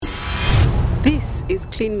This is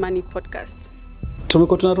Clean Money Podcast.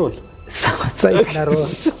 Tumeko tuna roll? Sawa na roll.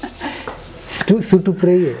 Su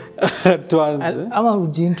pray. Tuanze. Ama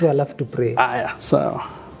ujintro alafu to pray. Aya, sawa.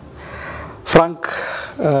 Frank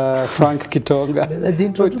Kitonga.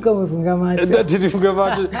 Ujintro tu kama umefunga macho. Ndio nifunga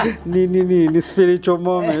macho. Ni spiritual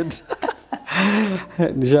moment.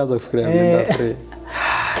 Nishaanza kufikiria nenda pray.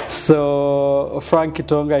 So Frank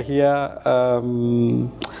Kitonga here.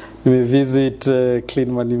 We visit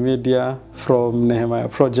Clean Money Media from Nehemiah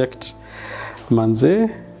Project. Manze,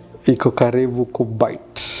 iko karibu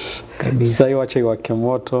kubite. Sai wacha iwake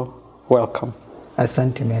moto. Welcome.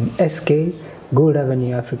 Asante man. SK, Gold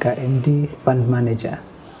Avenue Africa MD, Fund Manager.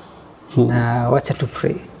 Na wacha to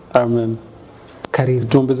pray. Amen. Karibu.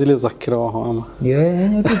 Tuombe zile za kiroho ama.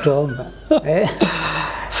 Yenye tutaomba.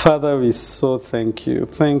 Father, we so thank you.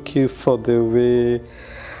 Thank you for the way,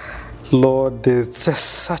 Lord, there's just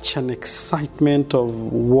such an excitement of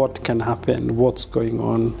what can happen, what's going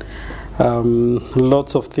on.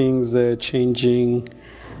 Lots of things changing,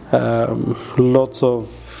 lots of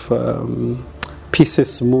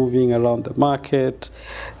pieces moving around the market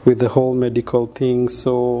with the whole medical thing.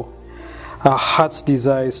 So our heart's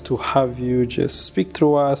desire is to have you just speak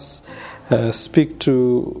through us,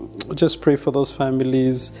 just pray for those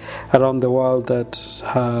families around the world that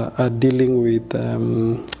are dealing with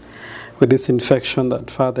this infection,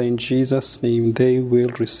 that Father, in Jesus' name, they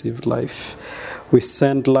will receive life. We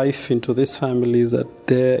send life into these families, that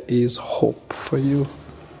there is hope for you.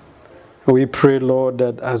 We pray, Lord,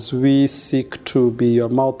 that as we seek to be your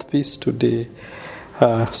mouthpiece today,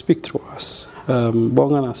 speak through us.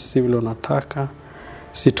 Bonga na sisi vile unataka,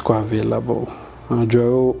 si tuko available.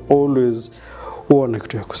 Unajua always uone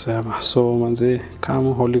kitu ya kusema. So manze,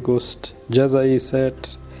 come Holy Ghost, jaza hii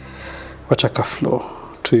set, wacha ka flow.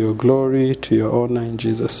 To your glory, to your honor, in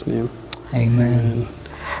Jesus' name. Amen.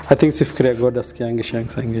 I think sifikiria God asikiange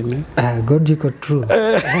shanks ingine. God yuko true.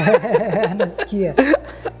 Anasikia.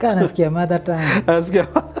 Nasikia mother tongue. Anasikia.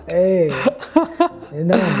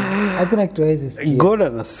 Hakuna kitu hawezi sikia. God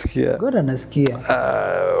anasikia. God anasikia.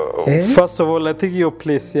 First of all, I think your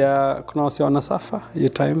place ya kuna wase wanasafa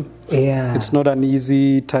your time. Yeah. It's not an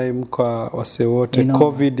easy time kwa wase wote.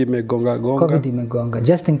 COVID imegonga.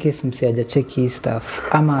 Just in case msi hajacheki hii stuff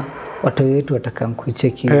ama watu wetu watakam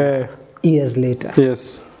kuicheki years later.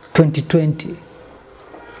 Yes. 2020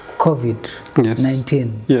 COVID 19.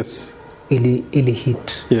 Yes. Ili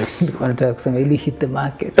hit. Yes. Wanataka kusema ili hit the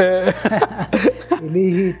market.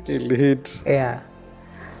 Ili hit. Yeah.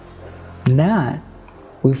 Now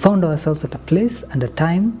we found ourselves at a place and a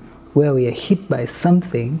time where we are hit by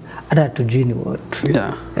something at to jini what.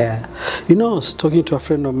 Yeah. You know, I was talking to a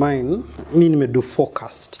friend of mine, me do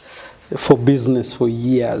forecast for business for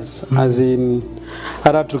years. As in,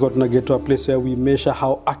 I had to get to a place where we measure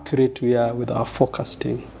how accurate we are with our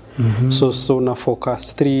forecasting. So now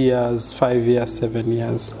forecast 3 years, 5 years, 7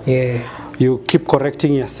 years. Yeah. You keep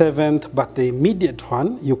correcting your 7th, but the immediate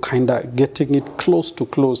one, you kind of getting it close to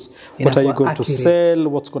close. What are you going to sell?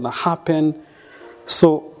 What's going to happen?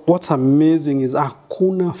 So what's amazing is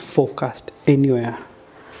hakuna forecast anywhere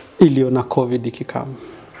iliona COVID ikikam.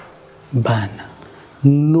 Bana.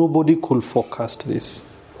 Nobody could forecast this.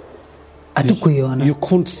 You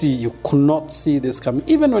could not see this coming.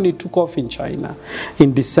 Even when it took off in China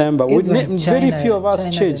in December, very few of us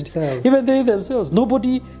changed. Themselves. Even they themselves,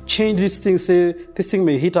 nobody changed this thing, say this thing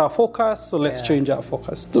may hit our forecast, so let's change our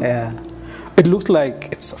forecast. Yeah. It looked like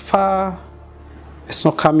it's far. It's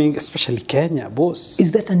not coming, especially Kenya, boss.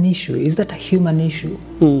 Is that an issue? Is that a human issue?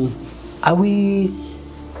 Are we...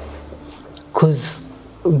 Because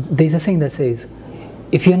there's a saying that says,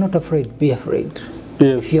 if you're not afraid, be afraid.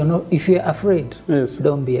 Yes. If you're afraid,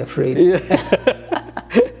 don't be afraid. Yeah.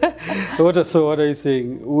 What are you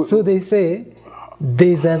saying? So they say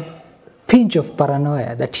there's a pinch of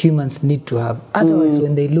paranoia that humans need to have. Otherwise,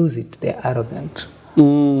 when they lose it, they're arrogant.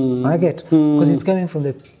 I get? Because it's coming from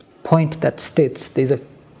the point that states, there's a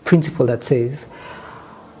principle that says,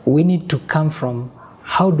 we need to come from,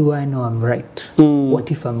 how do I know I'm right? What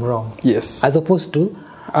if I'm wrong? Yes. As opposed to,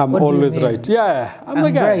 I'm always right. Yeah. I'm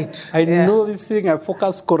the guy. Right. I know this thing, I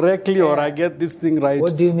focus correctly, or I get this thing right.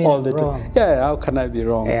 What do you mean all the wrong? time? Yeah, how can I be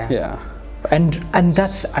wrong? Yeah. And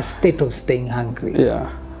that's a state of staying hungry. Yeah.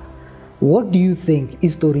 What do you think,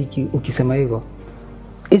 historiki ukisema hivyo?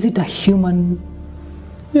 Is it a human?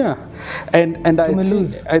 Yeah. And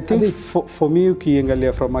I think for me,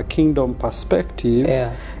 ukiangalia from a kingdom perspective,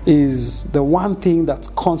 is the one thing that's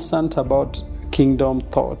constant about kingdom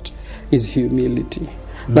thought is humility.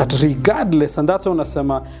 that regardless, and that's when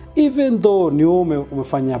unasema even though ni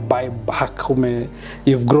umefanya buyback,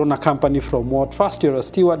 you've grown a company from what, first you're a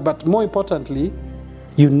steward, but more importantly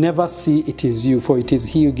you never see it is you, for it is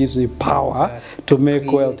he who gives me power to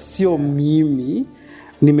make wealth. Sio mimi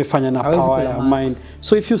nimefanya na power ya mind.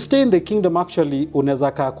 So if you stay in the kingdom, actually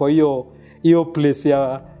unaweza kaa kwa hiyo place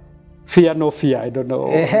ya fear no fear, I don't know.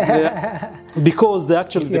 Because the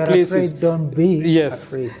place afraid, is don't be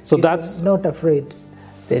afraid. So if that's you're not afraid,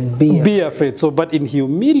 then be afraid. So but in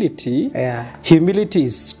humility, humility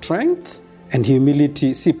is strength, and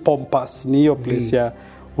humility si pompous, ni hiyo place ya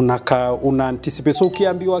una anticipate. So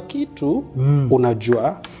ukiambiwa kitu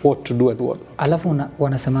unajua what to do and what. Alafu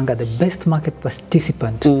wanasemanga the best market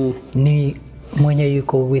participant ni mwenye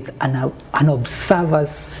yuko with an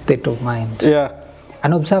observer's state of mind. Yeah.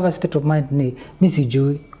 An observer's state of mind ni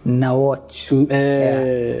misijui na watch.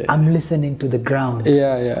 I'm listening to the ground.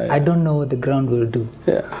 I don't know what the ground will do.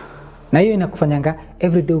 Na hiyo inakufanyanga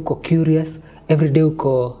every day uko curious, every day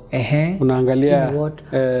uko unaangalia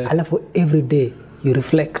alafu every day you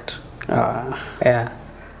reflect. I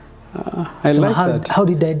like that. How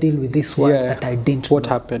did I deal with this word that I didn't know? What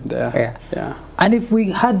happened there? And if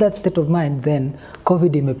we had that state of mind, then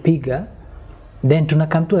COVID imepiga, then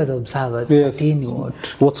tunakam tu as observers.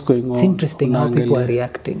 What's going on? It's interesting how people are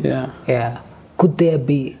reacting. Could there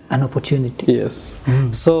be an opportunity? Yes.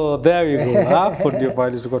 So there we go. Hapo ndio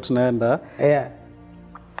pale tuko tunaenda.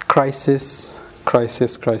 Crisis.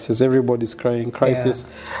 Everybody's crying. Crisis.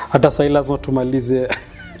 Hata sasa lazima tumalize.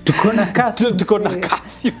 Tuko na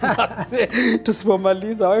curfew.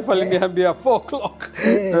 Tusipomaliza wife aliniambia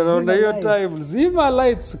 4:00. Tunaona hiyo time zima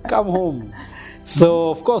lights, come home.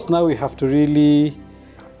 So of course now we have to really,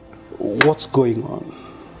 what's going on?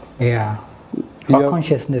 Our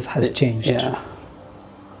consciousness has changed.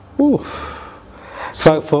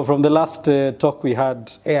 So from the last talk we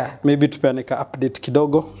had, maybe tupeaneka update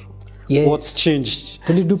kidogo. What's changed?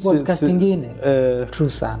 Tulidu podcast ingine. True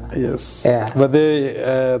sana. Yes. But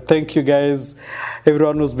thank you guys,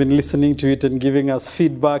 everyone who's been listening to it and giving us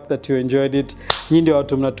feedback that you enjoyed it. Nyinyi ndio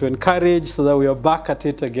watu mnatu encourage so that we are back at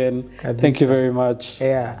it again. Thank you very much.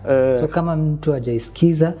 So kama mtu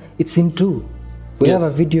hajaisikiza, it's in two. We have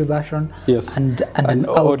a video version and an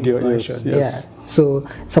audio version. So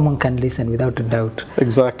someone can listen without a doubt.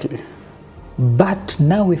 Exactly. But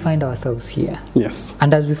now we find ourselves here. Yes.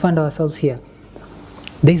 And as we find ourselves here,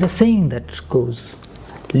 there's a saying that goes,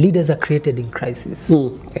 leaders are created in crisis.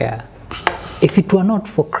 If it were not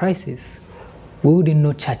for crisis, we wouldn't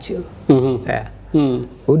know Churchill. We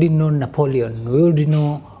wouldn't know Napoleon. We wouldn't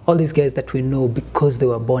know all these guys that we know because they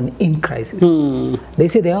were born in crisis. They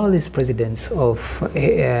say there are all these presidents of, for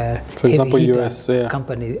example, US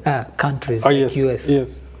countries like US.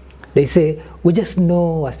 Yes. They say, we just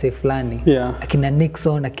know wase fulani. Akina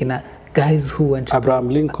Nixon, akina guys who went Abraham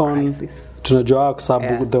Lincoln. Tunajua kwa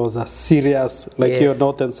sababu there was a serious, like your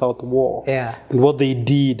North and South war. And what they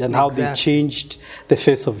did and how they changed the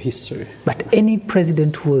face of history. But any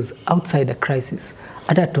president who was outside a crisis,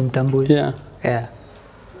 hata tumtambui.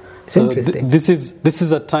 It's interesting. This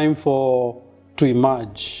is a time to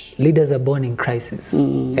emerge. Leaders are born in crisis.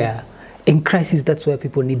 In crisis, that's where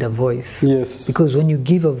people need a voice. Yes. Because when you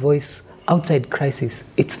give a voice outside crisis,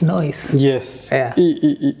 it's noise. Yes.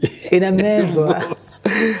 In a mezzo.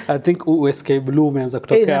 I think USK Blue umeanza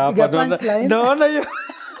kutokea hapa. Naona hiyo.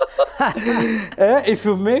 If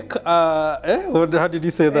you make how did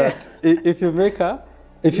you say that? If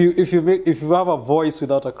you have a voice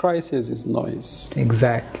without a crisis, it's noise.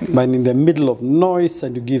 Exactly. But in the middle of noise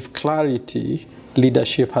and you give clarity,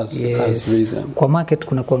 leadership has risen. Kwa market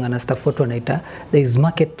kuna kuanga na staff watu wanaita, there is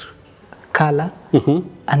market color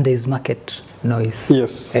and there is market noise.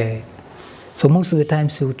 Yes. So most of the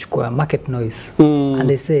times you chukua market noise and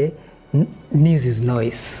they say news is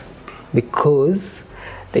noise because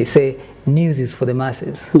they say news is for the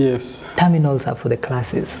masses. Yes. Terminals are for the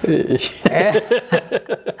classes.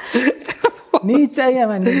 Ni chaya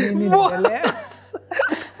manini naelewa.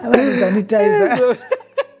 Ama sanitizer.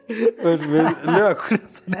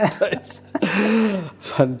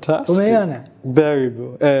 Fantastic. Umeona? There we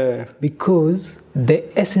go. Because the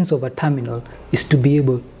essence of a terminal is to be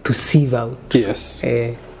able to sieve out. Yes.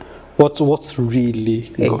 What's really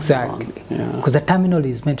going on. Because a terminal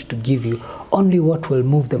is meant to give you only what will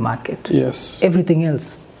move the market. Yes. Everything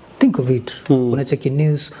else, think of it. Unacheki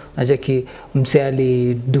news, unacheki mse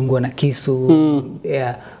alidungwa na kisu,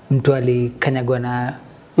 mtu alikanyagwa na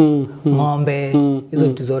ng'ombe, hizo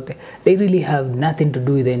vitu zote. They really have nothing to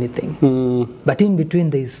do with anything. But in between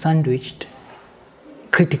there is sandwiched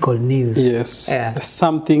critical news. Yes. Yeah. There's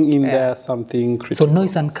something in there, something critical. So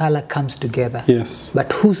noise and color comes together. Yes.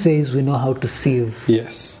 But who says we know how to sieve?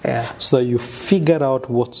 Yes. Yeah. So that you figure out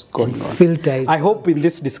what's going on. Filter it. I hope in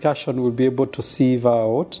this discussion we'll be able to sieve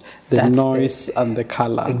out the That's noise and the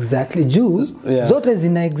color. Exactly. Jews, Yeah. zote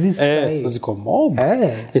zina exist sahi. So ziko mob.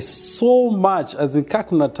 It's so much. As in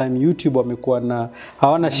kuna time YouTube wamekuwa na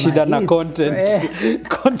hawana shida na hits. content.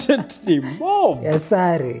 Content ni mob. Yes,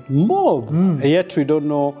 sorry. Mob. Yet we don't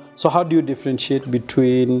know. So how do you differentiate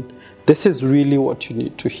between this is really what you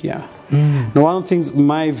need to hear? Now, one of the things,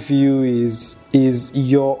 my view is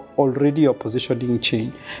your positioning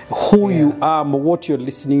change. Who you are, what you're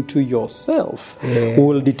listening to yourself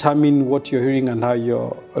will determine what you're hearing and how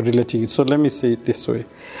you're relating it. So let me say it this way.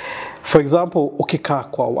 For example, ukikaa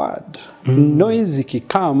kwa word, noise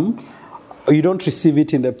ikikam, you don't receive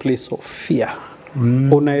it in the place of fear.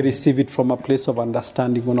 Una receive it from a place of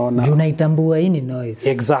understanding. Unaitambua hii ni noise.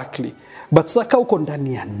 Exactly. But saka uko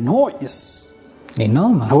ndani ya noise, ni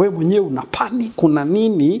noma. na wewe mwenyewe una panic, kuna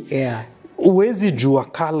nini, uwezi jua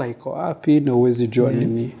kala iko wapi na uwezi jua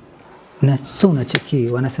nini. Na so unacheki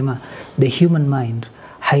wanasema the human mind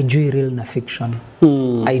haijui real na fiction.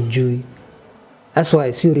 Haijui. That's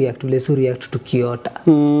why you react to kiota.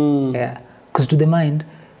 Yeah. Because to the mind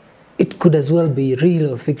it could as well be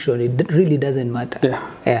real or fiction. It really doesn't matter.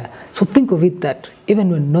 Yeah. So think of it that even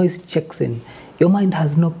when noise checks in, your mind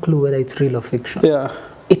has no clue whether it's real or fiction. Yeah.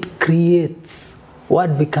 It creates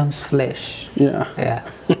what becomes flesh. Yeah.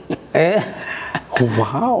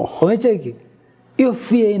 Wow. Umecheki? Your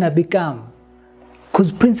fear ina become.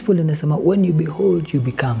 Because principle inasema when you behold, you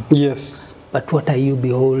become. Yes. But what are you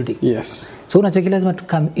beholding? Yes. So unacheki lazima to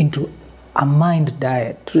come into a mind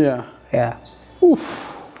diet. Yeah.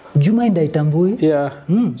 Oof. Do mind haitambui? Yeah.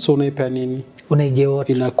 So unaipea nini? Unaige what?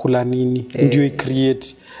 Inakula nini? Ndio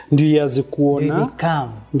i-create. Ndio iazi kuona.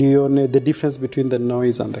 Ndio ione the difference between the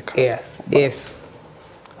noise and the color. Yes.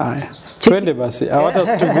 Aya. Twende basi. I want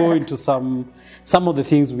us to go into some of the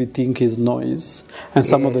things we think is noise and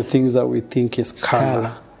some of the things that we think is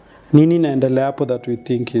color. Nini naendelea hapo that we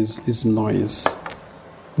think is noise?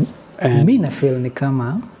 Mi na feel ni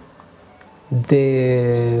kama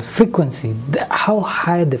the frequency, how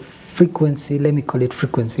high the frequency, let me call it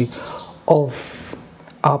frequency, of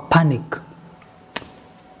our panic,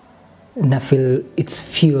 na feel it's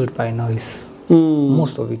fueled by noise.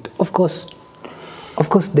 Most of it. Of course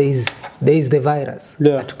there is the virus.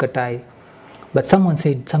 Hatukatai. But someone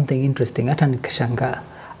said something interesting. Hata nikashangaa.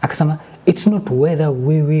 Akasema, it's not whether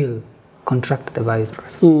we will contract the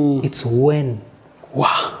virus. It's when.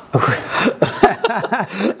 Wow.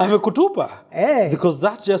 Amekutupa. Because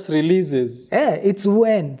that just releases. It's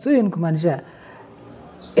when. So you kumaanisha.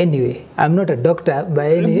 Anyway, I'm not a doctor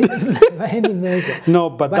by any measure. No,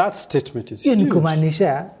 but that statement is huge.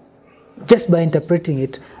 Kumaanisha, just by interpreting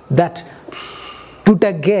it, that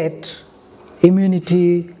tutaget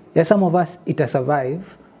immunity, some of us ita survive,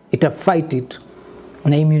 ita fight it,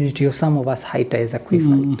 na immunity of some of us haitaweza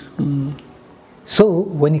kuifight. So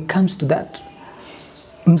when it comes to that,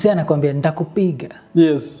 mse anakuambia nitakupiga.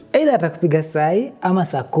 Yes. Either atakupiga sai ama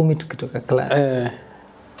saa 10 tukitoka class.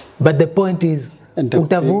 But the point is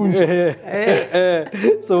utavunja.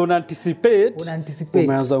 So una anticipate.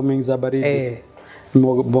 Umeanza umeingiza baridi.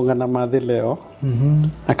 Mbonga na madhi leo.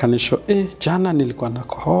 Akanisho, jana nilikuwa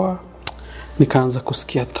nakohoa. Nikaanza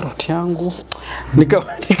kusikia throat yangu.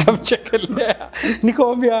 Nikamchekelea.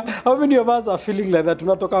 Nikamwambia, how many of us are feeling like that?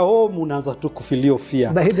 Tunatoka home unaanza tu kufeel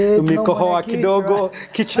fear. Umikohoa kidogo,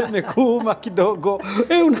 kichwa imekuuma kidogo.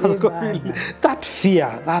 Unaanza kufeel that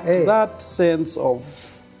fear, that sense of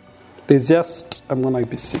there's just I'm gonna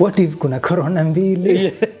be sick. What if kuna corona mbili?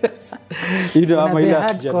 Yes. You know, I'm going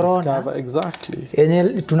to discover exactly.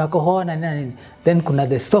 Yenye tunakohoa na nini? Then kuna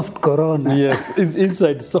the soft corona. Yes, it's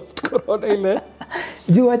inside soft corona ile.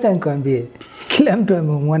 Juu acha nikwambie, kila mtu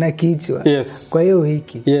ameumwa na kichwa. Yes. Kwa hiyo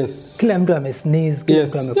hiki. Yes. Kila mtu amesneeze, kila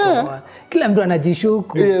mtu amekohoa. Kila mtu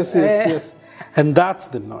anajishuku. Yes. And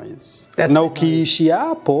that's the noise. Na ukiishi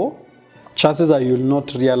hapo, chances are you'll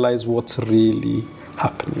not realize what's really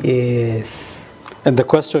happening. Yes. And the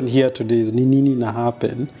question here today is nini na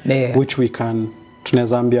happen, which we can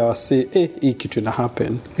tunaweza ambia wase hii kitu ina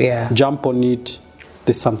happen. Jump on it.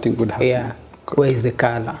 There's something good happening. Where is the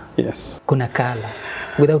color? Yes. Kuna color.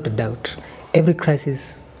 Without a doubt. Every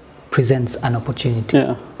crisis presents an opportunity.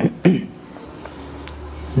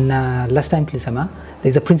 Na last time tulisema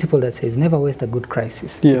there's a principle that says never waste a good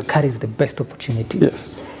crisis. It carries the best opportunities.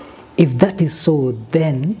 Yes. If that is so,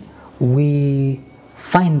 then we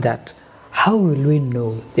find that how will we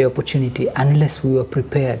know the opportunity unless we were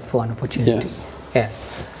prepared for an opportunity? Yes.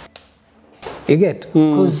 You get?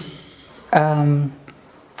 Because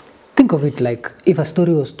think of it like if a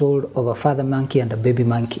story was told of a father monkey and a baby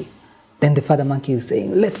monkey, then the father monkey is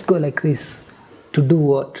saying, let's go like this. To do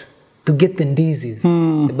what? To get the ndizis,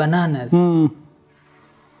 the bananas.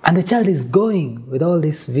 And the child is going with all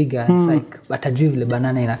this vigor. It's like, but ajui vile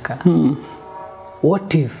banana inaka.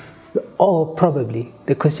 What if, or probably,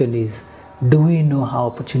 the question is, do we know how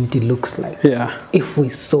opportunity looks like? Yeah. If we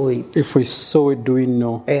saw it. If we saw it, do we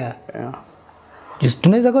know? Yeah. Yeah. Just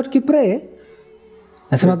tunaweza God tukipray.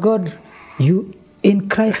 Nasema God, you in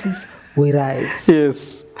crisis we rise.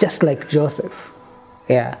 Yes. Just like Joseph.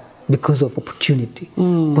 Yeah. Because of opportunity.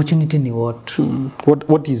 Opportunity ni what?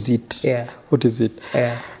 What is it? Yeah. What is it?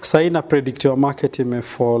 Yeah. Sasa ina predict your market may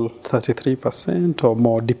fall 33% or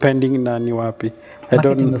more depending na ni wapi.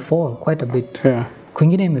 Market may fall quite a bit. Yeah.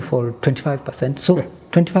 Kwingine may fall 25%. So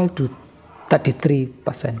 25 to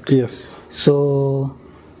 33%. Yes. So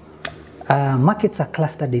markets are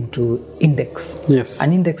clustered into index. Yes.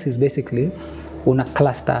 An index is basically una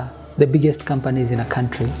cluster the biggest companies in a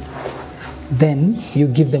country. Then you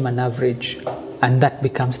give them an average, and that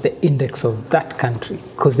becomes the index of that country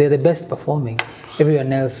because they're the best performing.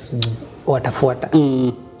 Everyone else, watafuata.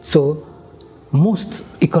 So most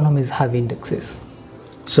economies have indexes.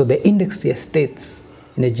 So the index here states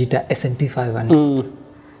in a JITA S&P 500.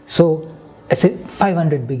 So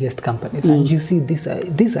 500 biggest companies, and you see these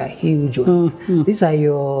are huge ones. These are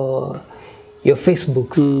your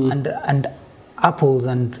Facebooks and Apples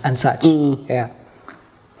and such. Yeah.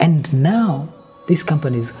 And now these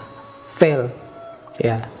companies fell,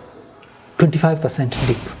 25%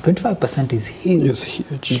 dip. 25% is huge. It's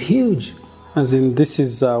huge. It's huge. As in, this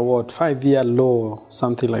is 5-year low,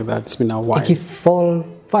 something like that. It's been a while. If you fall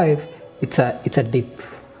 5, it's a dip.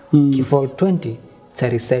 If you fall 20, it's a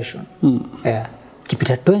recession. Yeah.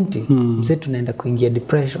 Kipita 20, mzee tunaenda kuingia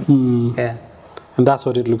depression. Yeah. And that's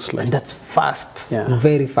what it looks like. And that's fast, Yeah.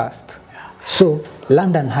 very fast. So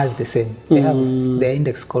London has the same. They have their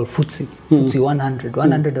index called FTSE, FTSE 100,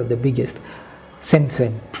 100 of the biggest. Same.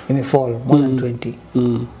 It may fall more than 20.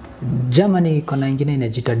 Germany iko na ingine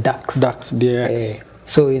inajita DAX. DAX.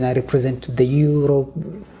 So ina represent the Euro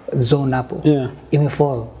zone hapo. Yeah. It may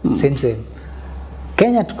fall, same.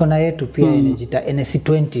 Kenya tuko na yetu pia inajita NSE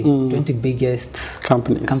 20, 20 biggest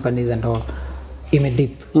companies and all. It may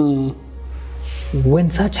dip. When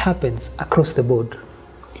such happens across the board,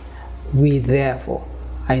 we therefore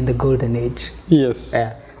are in the golden age. Yes.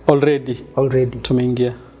 Yeah. Already.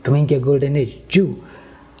 Tumeingia golden age.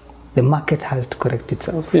 The market has to correct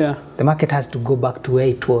itself. Yeah. The market has to go back to where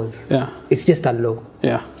it was. Yeah. It's just a low.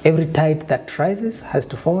 Yeah. Every tide that rises has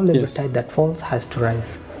to fall. Every tide that falls has to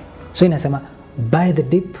rise. So inasema, buy the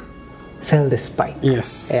dip, sell the spike.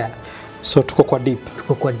 Yes. Yeah. So tuko kwa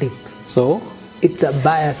dip. So it's a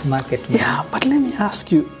buyer's market. Yeah, but let me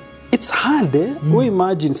ask you, it's hard, eh? We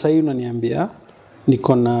imagine sasa unaniambia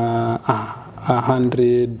niko na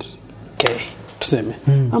 100k tuseme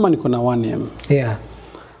ama niko na 1m. Yeah.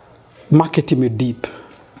 Market ime deep.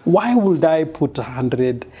 Why would I put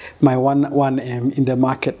 100 my 1m in the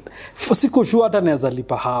market? Siko sure hata naweza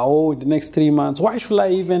lipa how in the next 3 months. Why should I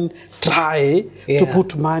even try to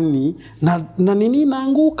put money na nini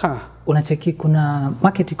naanguka? Unacheki kuna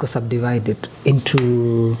market iko subdivided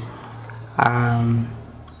into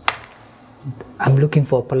I'm looking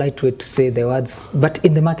for a polite way to say the words, but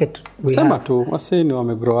in the market we Sema have tu waseni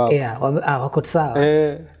wame grow up. Yeah, wako sawa.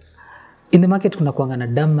 In the market kuna kuanga na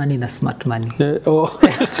dumb money na smart money.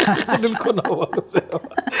 Nilikuwa na wasema.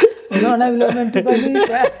 Unaona vile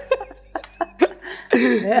umenitubadilisha.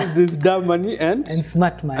 This dumb money and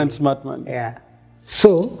smart money. And smart money. Yeah.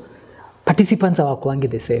 So participants are wakuangi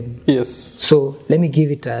the same. Yes. So let me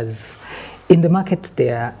give it as in the market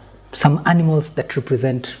there are some animals that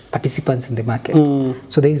represent participants in the market.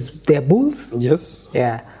 So there are bulls. Yes.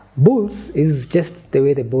 Yeah. Bulls is just the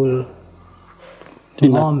way the bull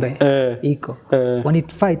ng'ombe iko. When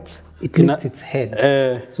it fights, it lifts its head.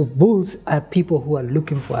 So bulls are people who are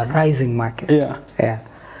looking for a rising market. Yeah.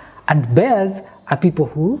 And bears are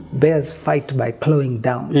people bears fight by clawing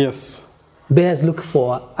down. Yes. Bears look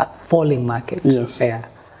for a falling market. Yes. Yeah.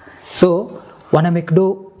 So wana make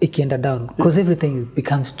dough ikienda down because everything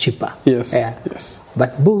becomes cheaper. Yes. Yeah. Yes.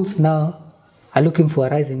 But bulls now are looking for a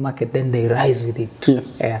rising market, then they rise with it.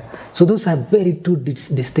 Yes. Yeah. So those are very two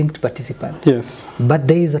distinct participants. Yes. But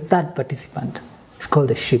there is a third participant. It's called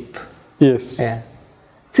the sheep. Yes. Yeah.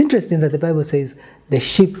 It's interesting that the Bible says the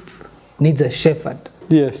sheep needs a shepherd.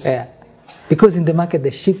 Yes. Yeah. Because in the market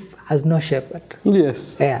the sheep has no shepherd.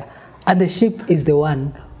 Yes. Yeah. And the sheep is the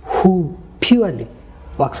one who purely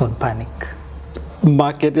works on panic.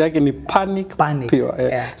 market yake ni panic pure.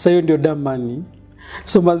 Yeah. Sasa hiyo ndio dumb money.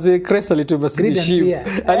 So mazee Chris alitupa sheep.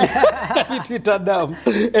 Alituita dumb.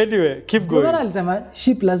 Anyway, keep going. Bwana alisema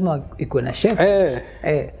sheep lazima ikuwe na chef.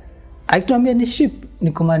 Akituambia ni sheep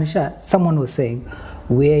ni kumaanisha someone was saying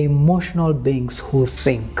we are emotional beings who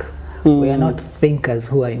think. We are not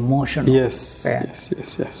thinkers who are emotional. Yes.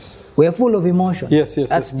 Yes. We are full of emotion.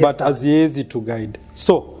 Yes. But as easy to guide.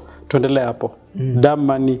 So, tuendelee hapo. Dumb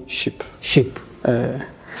money, sheep.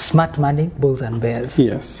 Smart money, bulls and bears.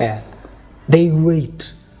 Yes. They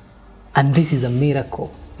wait. And this is a miracle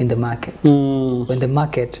in the market. When the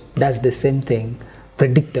market does the same thing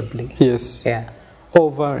predictably. Yes.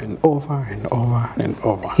 Over and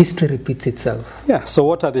over. History repeats itself. Yeah. So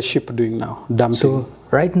what are the sheep doing now? Dumping. So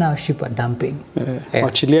right now sheep are dumping.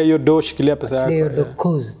 Wachilia hiyo do, shikilia pesa yako. Wachilia hiyo do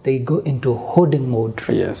cause they go into hoarding mode.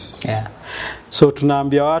 Yes. So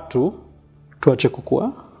tunaambia watu tuache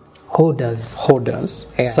kukua hoarders.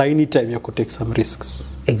 Saini time ya ku take some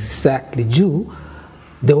risks. Exactly.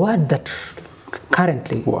 The word that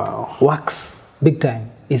currently works big time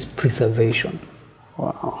is preservation.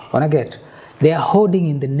 Wanna get? They are hoarding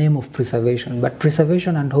in the name of preservation, but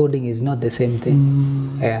preservation and hoarding is not the same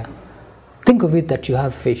thing. Think of it that you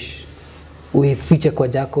have fish. Uifiche kwa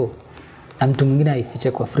jako na mtu mwingine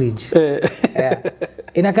aifiche kwa fridge.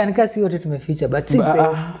 Inakanika si wote tumeficha, but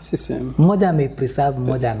si same. Mmoja amepreserve,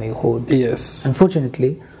 mmoja amehold. Yes.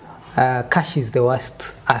 Unfortunately, cash is the worst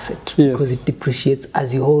asset because it depreciates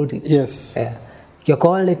as you hold it. Yes. Your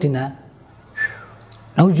wallet na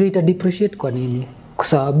ujue ita depreciate kwa nini? Kwa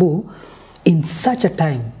sababu in such a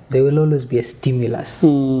time there will always be a stimulus.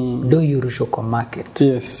 Do irusho kwa market.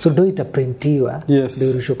 Yes. So do itaprintiwa, do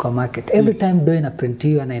irusho kwa market. Every time do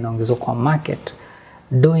inaprintiwa na inaongezwa kwa market,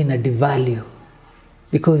 do ina devalue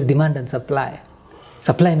because demand and supply.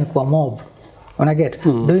 Supply imekuwa mob. Wanna get?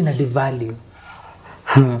 Do ina devalue.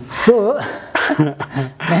 So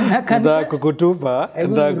nda kukutupa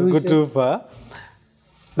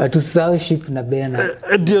but usao ship na bena.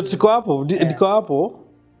 Ndio tuko hapo.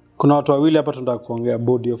 Kuna watu wawili hapa tunataka kuongea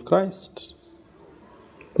body of Christ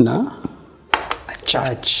na a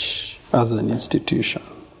church as an institution.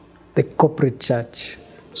 The corporate church.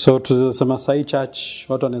 So tuzasema sai church,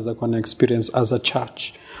 watu wanaweza kuwa na experience as a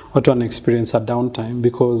church. Watu wana experience a downtime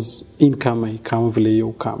because income haikam vile hiyo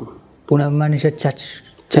come. Unamaanisha church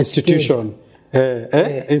institution.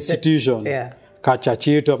 Institution. Ka church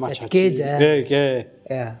yetu ama church.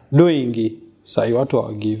 Doingi sai watu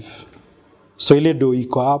wa give. So ile do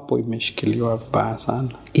iko hapo imeshikiliwa vibaya sana.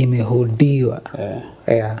 Imehodiwa.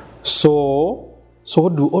 So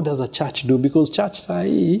what does a church do? Because church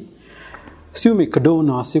sai si umekado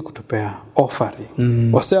na wasi kutupea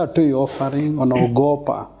offering. Wase atoi offering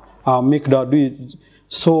wanaogopa. Make that do it.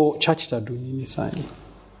 So church ta do nini sai?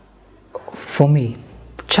 For me,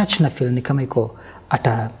 church na feel ni kama iko at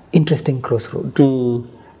a interesting crossroad.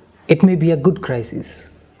 It may be a good crisis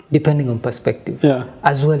depending on perspective.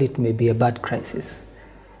 As well it may be a bad crisis.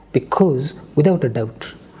 Because without a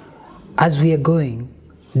doubt, as we are going,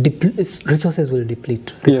 resources will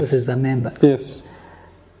deplete. Resources are members.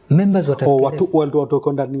 Members watu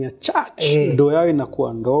wako ndani ya church ndo yao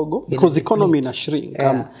inakuwa ndogo because economy ina shrink.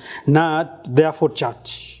 Na therefore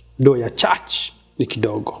church ndo ya church ni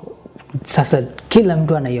kidogo. Sasa kila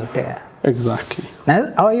mtu anayotea. Exactly.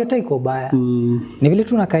 Na awayotea iko baya. Ni vile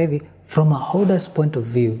tunakaa hivi from a holder's point of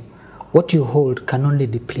view, what you hold can only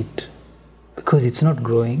deplete because it's not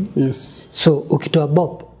growing. So ukitoa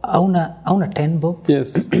bob hauna 10 bob.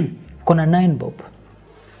 Kuna 9 bob.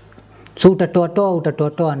 So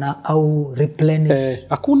utatoa na au replenish.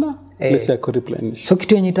 Hakuna place ya ku replenish. So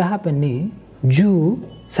kitu yenye ita happen ni juu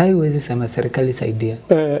sai huwezi sema serikali saidia.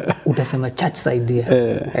 Utasema church saidia.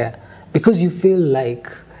 Because you feel like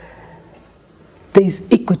there is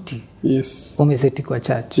equity. Umeseti kwa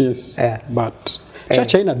church. But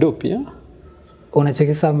church haina dope ya?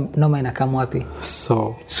 Unachekisa noma inakam wapi?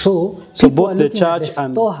 So both the church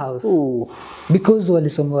and storehouse. Because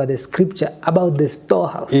walisomewa the scripture about the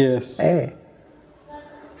storehouse.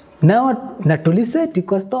 Now natuliseti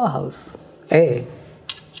kwa storehouse.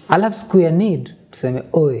 Alafu siku ya need tuseme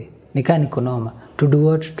oe nikaa niko noma to do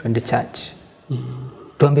what? Twende church.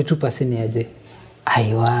 Tuambe tu pasini aje.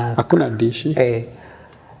 Aiwa. Hakuna dishi.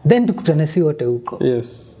 Then tukutane si wote huko.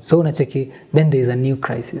 So unacheki then there is a new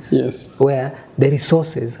crisis. Where the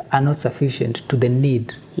resources are not sufficient to the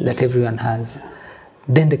need that everyone has.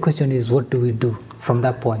 Then the question is what do we do from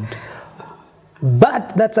that point?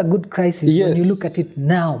 But that's a good crisis when you look at it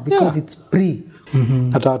now because it's pre.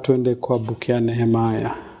 Hata tuende kwa buku ya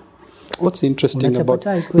Nehemia. What's interesting about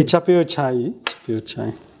nichape hiyo chai.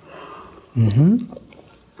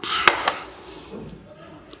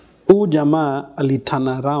 Huyu jamaa aliturn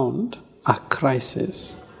around a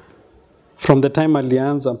crisis. From the time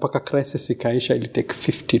alianza mpaka crisis ikaisha, it take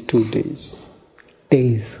 52 days.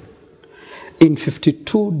 In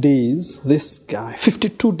 52 days, this guy,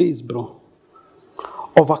 52 days, bro,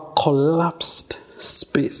 of a collapsed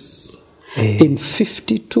space. In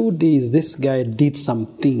 52 days, this guy did some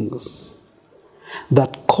things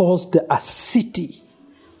that caused a city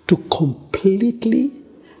to completely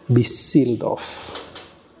be sealed off.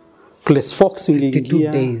 Place Fox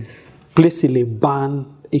ingia, place iliban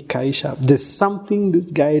ikaisha. There's something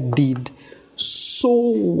this guy did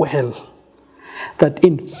so well that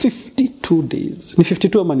in 52 days, ni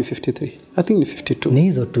 52 ama ni 53? I think ni 52. Ni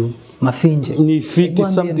hizo tu, mafinje. Ni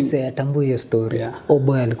 50 something. Mse atambue hiyo story. Yeah.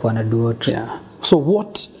 Boy alikuwa na duotre. Yeah. So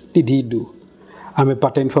what did he do?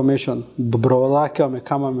 Amepata information. Bro wake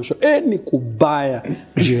amekama amesho. Ni kubaya.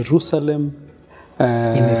 Jerusalem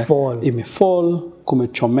imefall,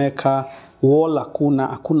 kumechomeka, wall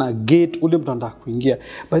hakuna gate, ule mtu anataka kuingia.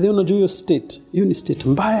 By the way, unajua hiyo state, hiyo ni state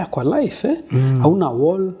mbaya kwa life, hauna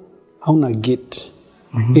wall, hauna gate.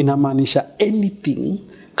 Inamaanisha anything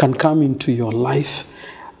can come into your life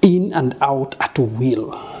in and out at will.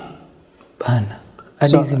 Bana.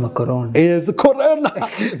 Adizi corona. Yes,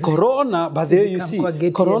 corona, but there you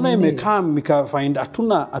see, corona imekam mika find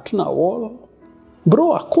atuna wall.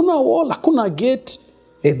 Bro, hakuna wall, hakuna gate.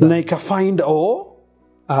 Na ika find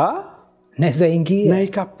naweza ingia. Na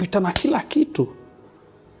ikapita na kila kitu.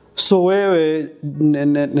 So wewe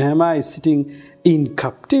Nehemiah is sitting in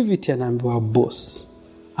captivity anaambiwa boss,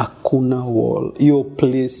 hakuna wall. Your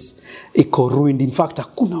place iko ruined. In fact,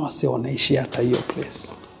 hakuna wase wanaishi hata hiyo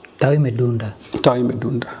place. Tawi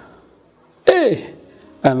medunda.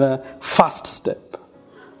 And the first step,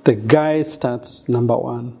 the guy starts, number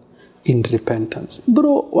 1, in repentance.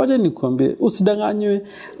 Bro, waje nikuambie, usidanganywe.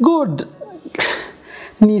 God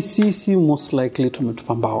ni sisi most likely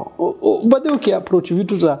tumetupambao. But they approach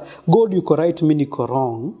vitu za God yuko right, mimi niko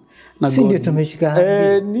wrong. Na si ndio tumeshika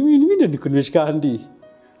handi. Mimi ndio niko nimeshika handi.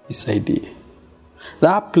 Nisaidie.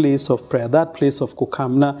 That place of prayer, that place of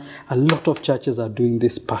kukamna, a lot of churches are doing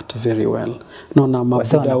this part very well. Na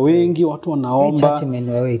mabuda wengi, watu wanaomba.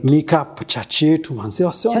 Mika church yetu, manze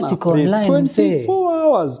wasiona pray 24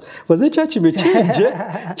 hours. Waze church imechange.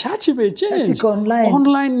 Church imechange.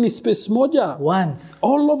 Online ni space moja. Once.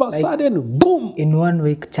 All of a sudden, boom. In 1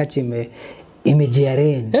 week, church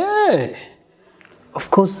imejiarrange. Of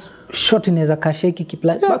course, short inaweza kasheki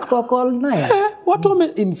kipla back to call naye. Watu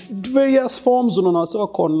in various forms unaona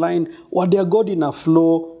kwa online, what their God in a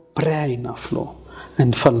flow, prayer in a flow.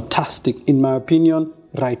 And fantastic, in my opinion,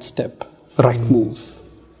 right step, right move.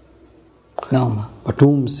 Naoma. But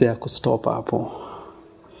umse akustop hapo.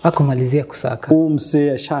 Akumalizia kusaka.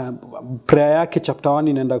 Umse prayer yake chapter 1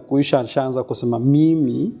 inaenda kuisha, ashaanza kusema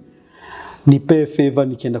mimi nipe favor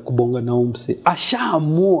nikienda kubonga na umse.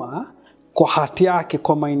 Ashaamua kwa hati yake,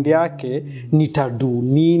 kwa mind yake, nitadu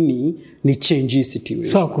nini, ni change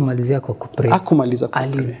situation. So akumalizia kwa kupray. Akumaliza kwa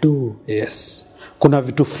kupray. Alidu. Yes. Kuna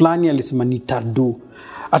vitu fulani alisema nitadu.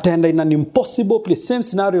 Ataenda in an impossible place. Same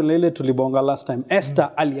scenario lele tulibonga last time.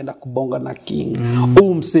 Esther alienda kubonga na king.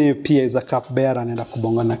 Umse pia is a cupbearer anaenda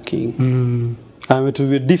kubonga na king. To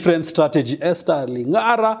be different strategy. Esther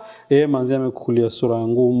alingara. Manzi amekukulia sura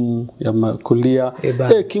ngumu ya makulia.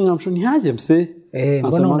 King amshoni haje mse.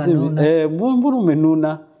 Mbona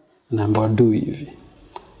umenuna? Naomba do hivi.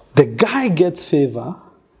 The guy gets favor,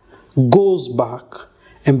 goes back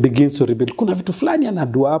and begins to rebuild. Kuna vitu fulani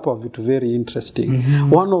anadu hapa, vitu very interesting.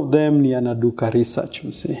 One of them ni anaduka research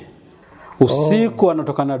mse. Usiku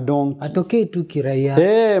anatoka na donki. Atokee tu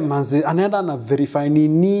kiraia. Manzi anaenda na verify ni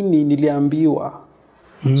nini niliambiwa.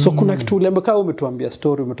 So kuna kitu uliambiwa, umetuambia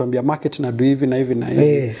story, umetuambia market na do hivi na hivi na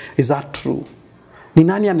hivi. Is that true? Ni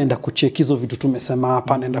nani anaenda kucheki hizo vitu tumesema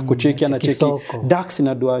hapa, anaenda kucheki, anacheki DAX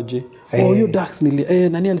inaduaje? Hiyo DAX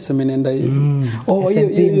nani alisema inaenda hivi?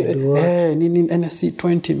 Hiyo nini NSE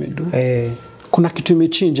 20 imedu. Kuna kitu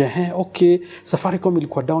imechange, okay, Safaricom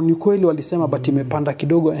ilikuwa down, ni kweli walisema but imepanda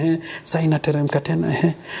kidogo, sasa inateremka tena,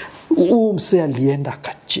 mse alienda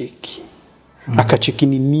akacheki. Akacheki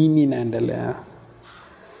ni nini inaendelea.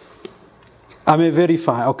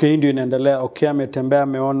 Verify, okay, ndio inaendelea, okay, ametembea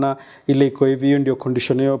ameona ile iko hivi, hiyo ndio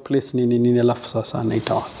condition hiyo place nini alafu sasa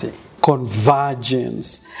anaita wase.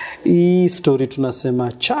 Convergence. Hii story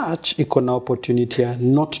tunasema church iko na opportunity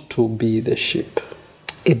not to be the sheep.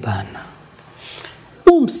 Ibana.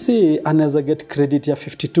 Umse anaweza get credit ya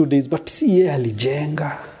 52 days but si yeye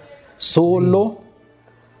alijenga. Solo.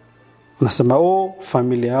 Unasema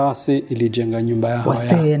familia wase ilijenga nyumba yao.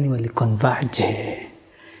 Wase yani wali converge.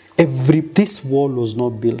 This wall was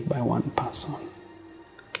not built by one person.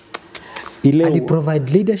 Ali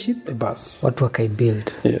provide leadership, bas. watu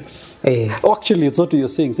wakaibuild. Yes. Actually, it's what you're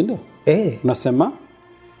saying, isn't it? Unasema,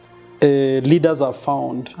 leaders are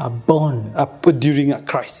found. Are born. During a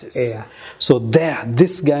crisis. So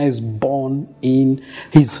this guy is born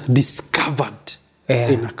he's discovered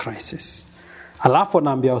in a crisis. Alafu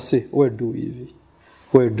anaambia wase, where do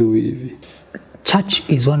we hivi? Church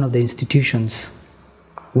is one of the institutions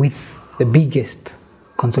with the biggest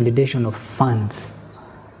consolidation of funds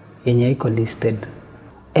yenye iko listed.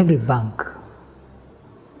 Every bank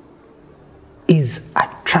is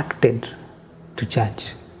attracted to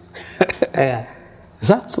church. Is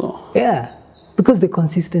that so? Yeah, because the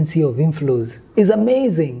consistency of inflows is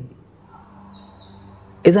amazing.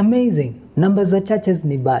 It's amazing. Numbers of churches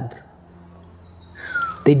ni bad.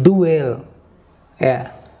 They do well.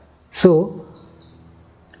 Yeah. So,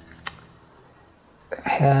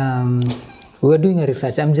 we're doing a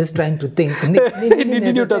research. I'm just trying to think.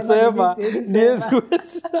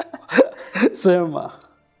 Sema.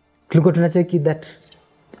 Tulikuwa tunacheki that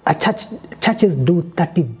churches do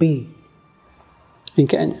 30B. In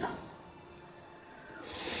Kenya?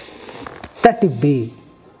 30B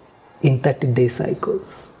in 30-day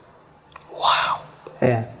cycles. Wow.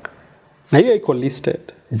 Yeah. Na hiyo iko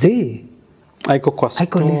listed. Iko kwa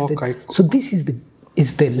stock. Listed. So this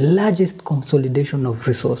is the largest consolidation of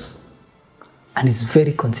resource, and it's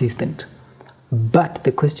very consistent. But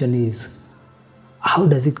the question is, how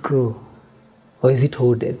does it grow, or is it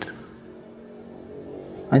hoarded?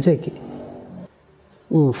 Ancheki.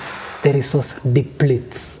 The resource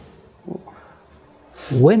depletes.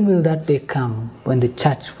 When will that day come when the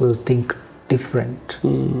church will think different?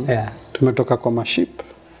 Yeah. Tumetoka kwa maship.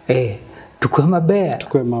 Tukue mabea.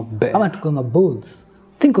 Ama tukue mabulls.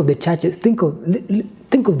 Think of the churches, think of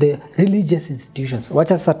the religious institutions.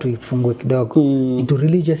 Wacha sasa tuifungue kidogo into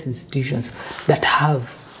religious institutions that have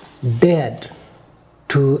dared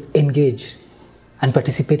to engage and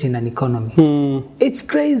participate in an economy. It's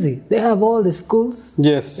crazy. They have all the schools.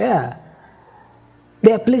 Yes. Yeah.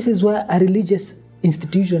 There are places where a religious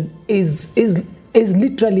institution is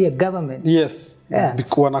literally a government. Yes. Yeah.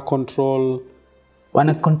 Wana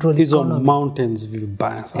control his own mountains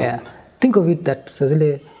vibaya sana. Yeah. Think of it that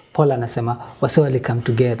sazile Paul anasema wase wali come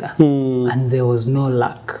together and there was no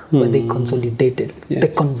lack when they consolidated the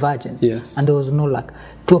convergence and there was no lack.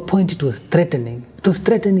 To a point it was threatening. It was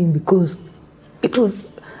threatening because it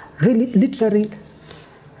was really literally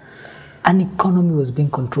an economy was being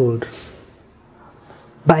controlled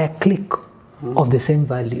by a clique of the same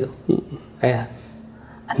value. Yeah.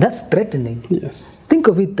 And that's threatening. Yes. Think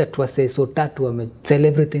of it that was so tatu sell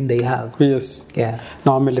everything they have. Yes. Yeah.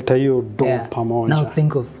 Now ameleta hiyo do pamoja. Now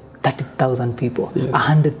think of 30,000 people,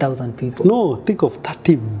 100,000 people. No, think of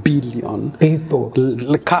 30 billion people.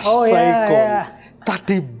 Cash cycle. Yeah.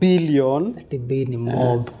 30 billion. 30 billion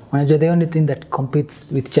mob. The only thing that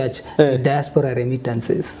competes with church is diaspora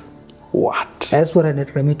remittances. What? Diaspora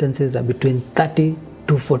remittances are between 30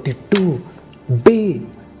 to 42 billion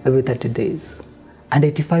every 30 days. And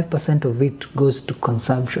 85% of it goes to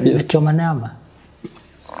consumption. Yes. Inachoma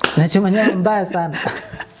nyama mbaya sana.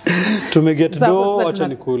 Tumeget do, wacha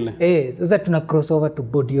nikule. Sasa tuna cross over to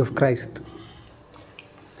body of Christ.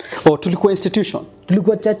 Tulikuwa institution.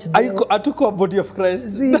 Tulikuwa church. Hatuko body of Christ.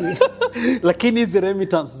 Lakini hizi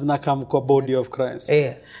remittance zinakam kwa body of Christ.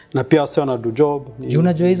 Na pia wase wana do job.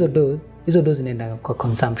 Unajua hizo do zinaenda kwa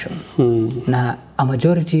consumption. Na a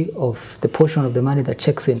majority of the portion of the money that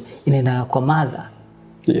checks in inaenda kwa mother.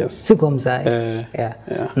 Yes. Si kwa mzai. Yeah.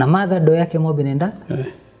 Na mother do yake mob inaenda?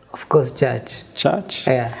 Of course church. Church?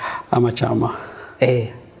 Ama chama.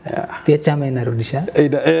 Pia chama inarudisha.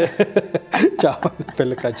 Chama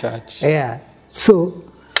peleka church. So,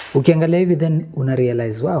 ukiangalia hivi then una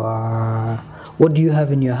realize, wow, what do you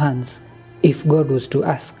have in your hands if God was to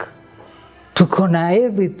ask? To na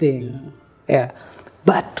everything.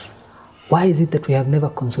 But why is it that we have never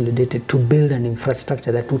consolidated to build an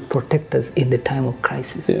infrastructure that would protect us in the time of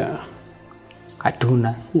crisis?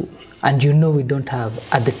 Atuna. And we don't have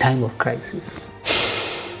at the time of crisis.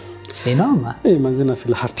 Inoma. Manzina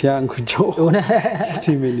feel hati yangu jo.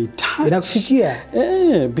 Inakufikia.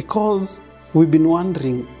 Because we've been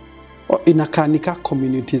wondering, inakanika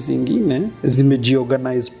communities ingine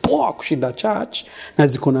zimejiorganize poa kushinda church na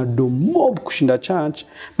ziko na do mob kushinda church,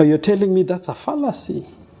 but you're telling me that's a fallacy.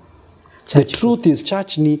 The truth is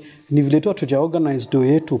church ni vile tu tujaorganize do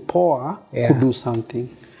yetu poa to do something.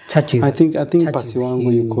 I think pasi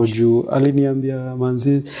wangu yuko juu aliniambia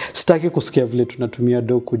manzi sitaki kusikia vile tunatumia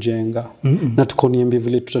do kujenga na tukoniambia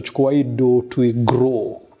vile tutachukua hii do to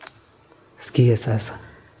grow. Sikia sasa.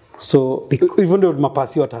 So even though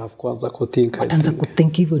mapasi wataanza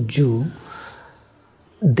kuthink hivyo juu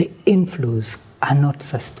the inflows are not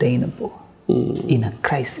sustainable in a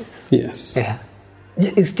crisis. Yes. Yeah.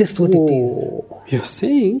 It's just what it is. You're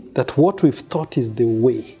saying that what we've thought is the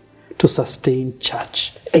way to sustain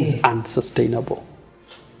church is unsustainable.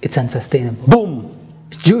 It's unsustainable. Boom.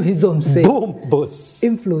 Judaism says Boom, boss.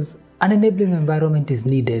 inflows, an enabling environment is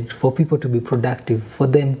needed for people to be productive, for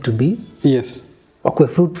them to be Yes. wakwe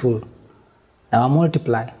fruitful, na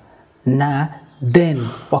multiply, na then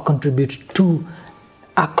contribute to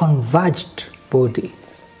a converged body.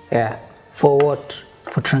 Yeah. For what?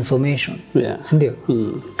 For transformation. Yeah. Sindio?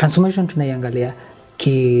 Transformation tunaiangalia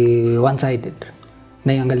ki one-sided.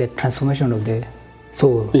 Tunaiangalia transformation of the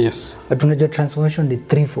soul. Yes. Tunajua transformation is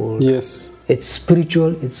threefold. Yes. It's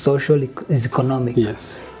spiritual, it's social, it's economic.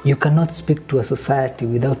 Yes. You cannot speak to a society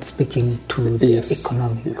without speaking to the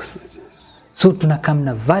economics. Yes. So tunakam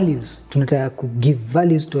na values, tunataka ku give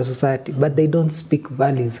values to a society, but they don't speak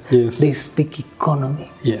values. Yes. They speak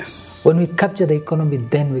economy. Yes. When we capture the economy,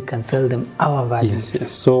 then we can sell them our values.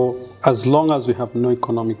 Yes. So as long as we have no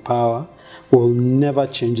economic power, we'll never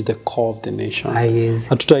change the core of the nation. Yes.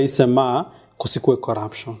 Hatutaisema kusikue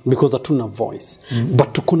corruption because hatuna voice.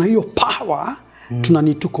 But tukuna hiyo power, tuna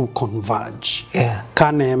need to converge. Yeah.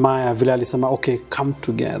 Ka Nehemiah vile alisema, okay, come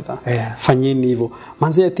together. Yeah. Fanyeni hivyo.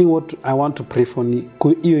 Manzi, I think what I want to pray for ni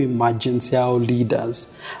hiyo emergence ya leaders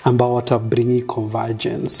ambao watabringi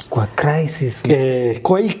convergence. Kwa crisis.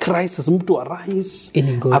 Kwa hii crisis mtu arise,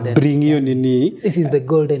 golden. abring hiyo nini. This is the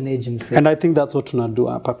golden age himself. And I think that's what tunadu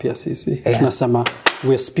hapa pia sisi. Tunasema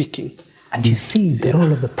we're speaking. And you see the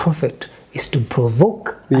role of the prophet is to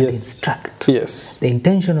provoke and instruct. Yes. The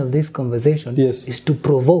intention of this conversation is to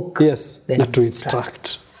provoke. Yes. Not to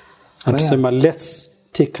instruct. And to say, let's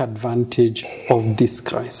take advantage of this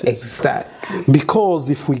crisis. Exactly. Because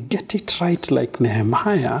if we get it right like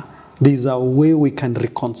Nehemiah, there's a way we can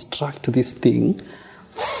reconstruct this thing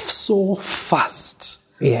so fast.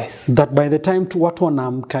 Yes. That by the time watu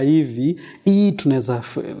wanaamka hivi, hii tunaweza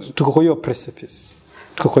tuko kwa hiyo precipice.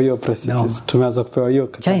 Tumeanza kupewa hiyo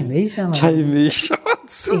chai imeisha.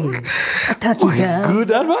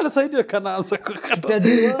 Good. Advance side kanaanza kukata.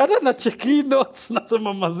 Hata na check notes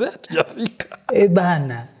nasema mazee tujafika.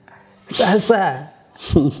 Bana. Sasa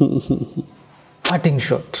parting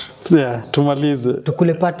shot. Yeah, tumalize.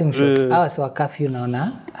 Tukule parting shot. Hawa si wa curfew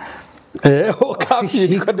naona. Curfew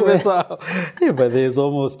niko nimesahau. But there's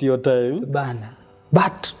almost your time. Bana.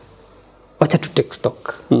 But wacha tu take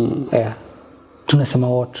stock. Yeah. Tunasema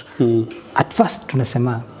what? At first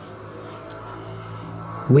tunasema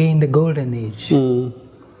we're in the golden age.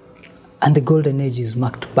 And the golden age is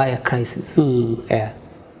marked by a crisis. Yeah.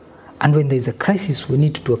 And when there's a crisis, we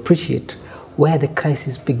need to appreciate where the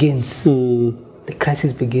crisis begins. The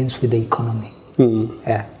crisis begins with the economy.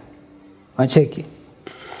 Yeah. Macheki.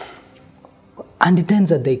 And it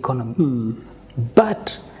ends at the economy.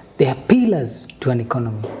 But there are pillars to an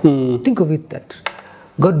economy. Think of it that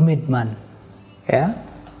God made man. Yeah,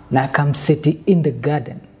 na come city in the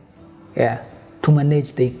garden, yeah, to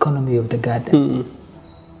manage the economy of the garden.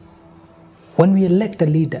 When we elect a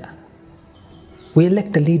leader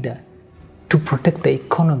to protect the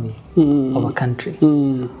economy of a country.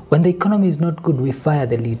 When the economy is not good, we fire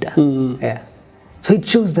the leader. Yeah. So it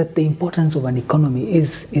shows that the importance of an economy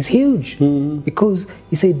is huge because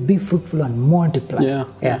he said, be fruitful and multiply.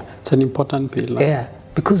 Yeah. It's an important pillar. Yeah.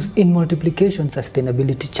 Because in multiplication,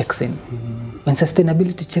 sustainability checks in. When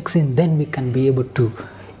sustainability checks in, then we can be able to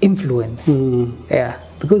influence. Yeah.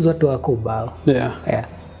 Because watu wako ubao. Yeah.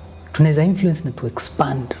 Tunaweza influence na to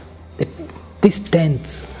expand these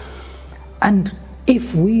tents. And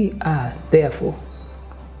if we are, therefore,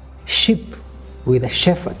 sheep with a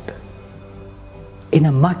shepherd, in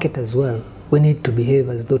a market as well, we need to behave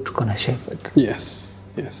as though tuko na shepherd. Yes.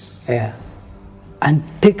 Yeah. And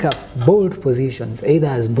take up bold positions, either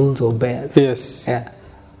as bulls or bears. Yes. Yeah.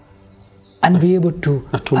 And be able to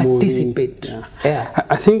participate. Yeah.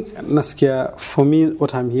 I think, Naskia, for me,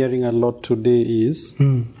 what I'm hearing a lot today is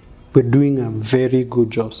we're doing a very good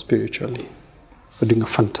job spiritually. We're doing a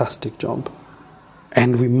fantastic job.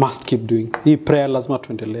 And we must keep doing. Hii prayer lazima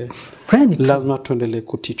tuendelee. Lazima tuendelee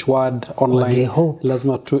ku teach word online.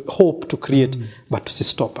 Lazima hope to create, but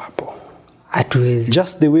tusistop hapo.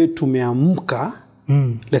 Just the way tumeamka,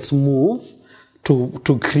 let's move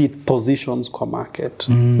to create positions kwa market.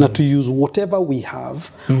 Na to use whatever we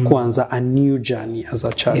have kuanza a new journey as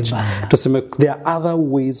a church. Tuseme there are other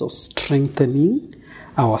ways of strengthening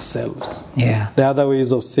ourselves. Yeah. There are other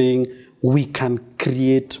ways of saying we can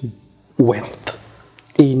create wealth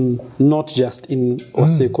in not just in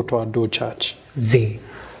Osei Kotoa Do Church.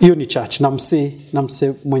 hiyo ni church na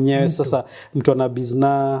mse mwenyewe sasa mtu ana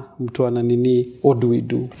business, mtu ana nini, what do we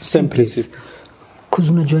do? Same principle. Cuz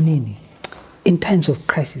unajua nini? In times of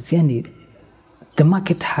crisis, yani the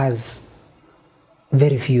market has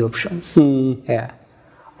very few options. Yeah.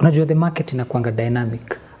 Unajua the market inakuanga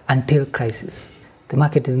dynamic until crisis. The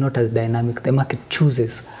market is not as dynamic. The market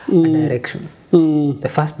chooses a direction. The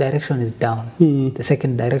first direction is down. The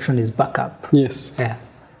second direction is back up. Yes. Yeah.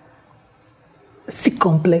 Si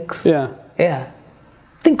complex. Yeah. Yeah.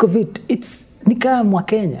 Think of it. It's nika mwa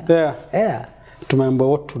Kenya. Yeah. Yeah. Remember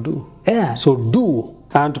what to do. Yeah. So do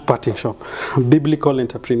and parting shop. Biblical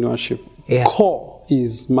entrepreneurship. Yeah. Core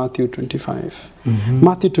is Matthew 25.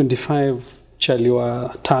 Matthew 25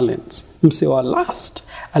 chaliwa talents. Mse wa last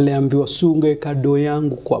aliambiwa sungeka do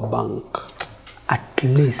yangu kwa bank.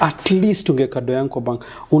 At least ungeka do yangu kwa bank.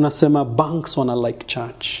 Unasema banks wana like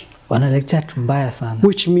church. Wana like church mbaya sana.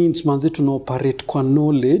 Which means manzi tuna operate kwa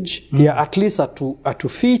knowledge. Yeah, at least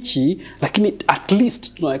atufichi, lakini at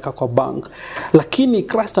least tunaweka kwa bank. Lakini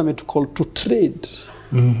Christ ametucall to trade.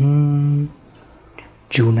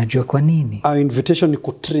 Juu unajua kwa nini? Our invitation ni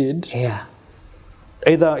ku trade. Yeah.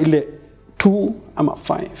 Either ile 2 ama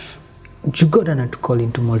 5. God anatucall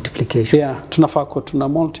into multiplication. Yeah, tunafaa kwa tuna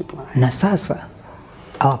multiply. Na sasa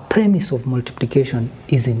our premise of multiplication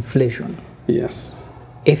is inflation. Yes.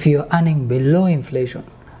 If you're earning below inflation,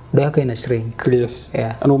 do yako ina shrink. Yes.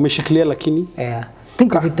 Yeah. And umeshikilia lakini? Yeah.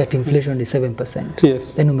 Think of it that inflation is 7%.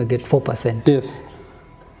 Yes. Then you get 4%. Yes.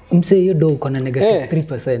 Mse hiyo do uko na negative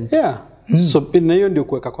 3%. Yeah. So ina hiyo ndio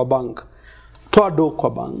kuweka kwa bank. Toa do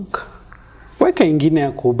kwa bank. Weka ingine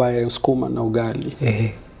ya kubaya sukuma na ugali.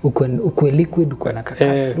 Ukwe liquid, ukwe na cash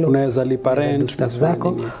flow. Unaweza lipa rent, stuff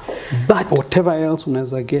zako. But whatever else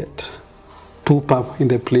unaweza get to in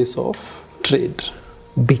the place of trade.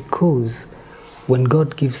 Because when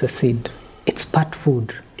God gives a seed, it's part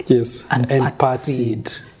food. Yes. And part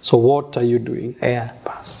seed. So what are you doing? Yeah.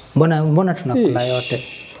 Mbona tunakula yote?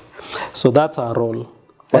 So that's our role.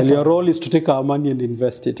 While your role is to take our money and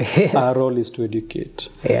invest it, yes. Our role is to educate.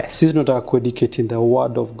 Yes. Sisi tunataka kueducate in the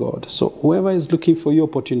word of God. So whoever is looking for your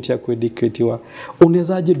opportunity ya kueducate,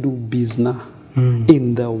 unezaje do business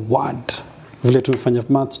in the word. Vile tumefanya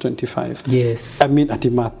Maths 25. Yes. I mean ati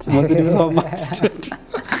Maths. Maths 20.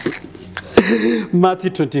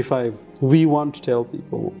 Matthew 25. We want to tell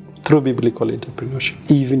people through biblical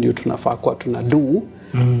entrepreneurship, even you tunafaa kwa tunadu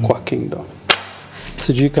kwa kingdom.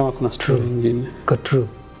 Sijui kama kuna story nyingine. Go true.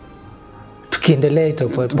 Tukiendelea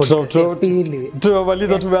itakuwa podcast pili.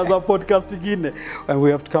 Tumemaliza, tumeanza podcast nyingine and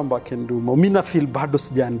we have to come back and do more. Mimi na feel bado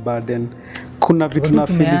sijani burden. Kuna vitu na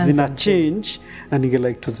feel zina change na ninge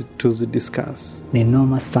like to discuss. Ni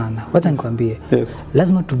noma sana. Wacha nikwambie. Yes.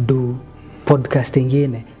 Lazima to do podcast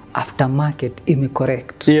nyingine after market ime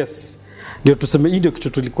correct. Yes. Ndio tuseme hii ndio kitu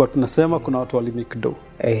tulikuwa tunasema, kuna watu walimake do.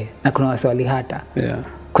 Na kuna wase walihata. Yeah.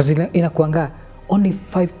 Because inakuanga only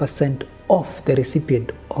 5% of the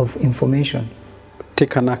recipient of information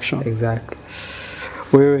take an action. Exactly.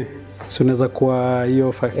 Wewe si unaweza kuwa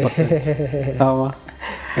hiyo 5%. Ama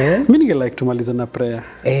mimi ninge like tumalize na prayer.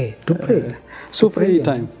 To pray. So pray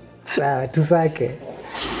time. Tusake.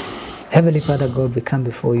 Heavenly Father God, we come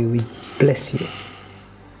before you. We bless you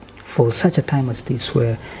for such a time as this,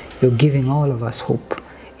 where you're giving all of us hope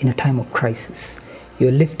in a time of crisis.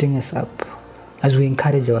 You're lifting us up as we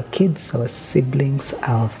encourage our kids, our siblings,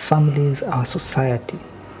 our families, our society.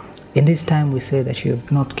 In this time we say that you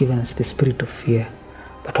have not given us the spirit of fear,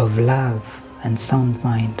 but of love and sound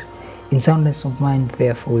mind. In soundness of mind,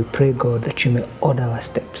 therefore, we pray, God, that you may order our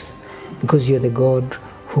steps, because you're the God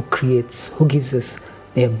who creates, who gives us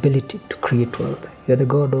the ability to create wealth. You're the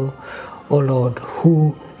God, oh Lord,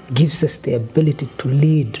 who gives us the ability to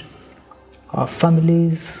lead our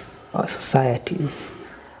families, our societies.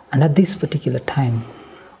 And at this particular time,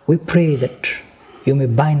 we pray that you may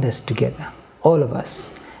bind us together, all of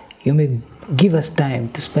us. You may give us time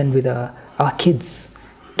to spend with our kids,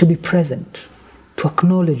 to be present, to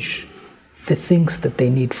acknowledge the things that they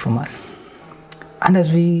need from us. And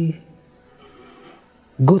as we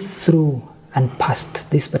go through and past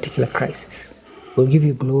this particular crisis, we'll give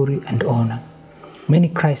you glory and honor. Many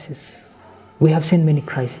crises, we have seen many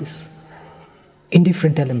crises in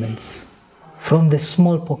different elements, from the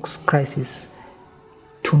smallpox crisis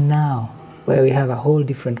to now, where we have a whole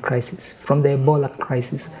different crisis, from the Ebola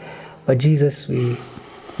crisis. But Jesus,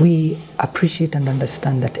 we appreciate and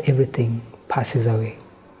understand that everything passes away,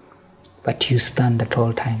 but you stand at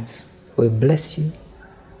all times. We bless you,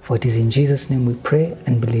 for it is in Jesus' name we pray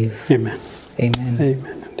and believe. Amen. Amen.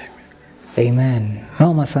 Amen and amen. Amen.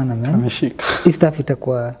 Noma sana, man. Ameshika. Hii stuff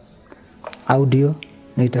itakuwa audio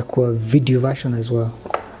na itakuwa video version as well.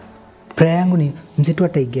 prayer yangu ni mzetu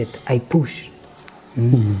ataiget, I push.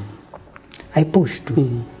 I push to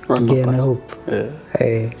gain hope.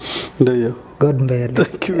 Ndio hiyo. God mbele.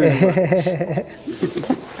 Thank you very much.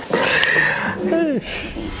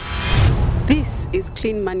 This is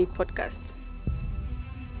Clean Money Podcast.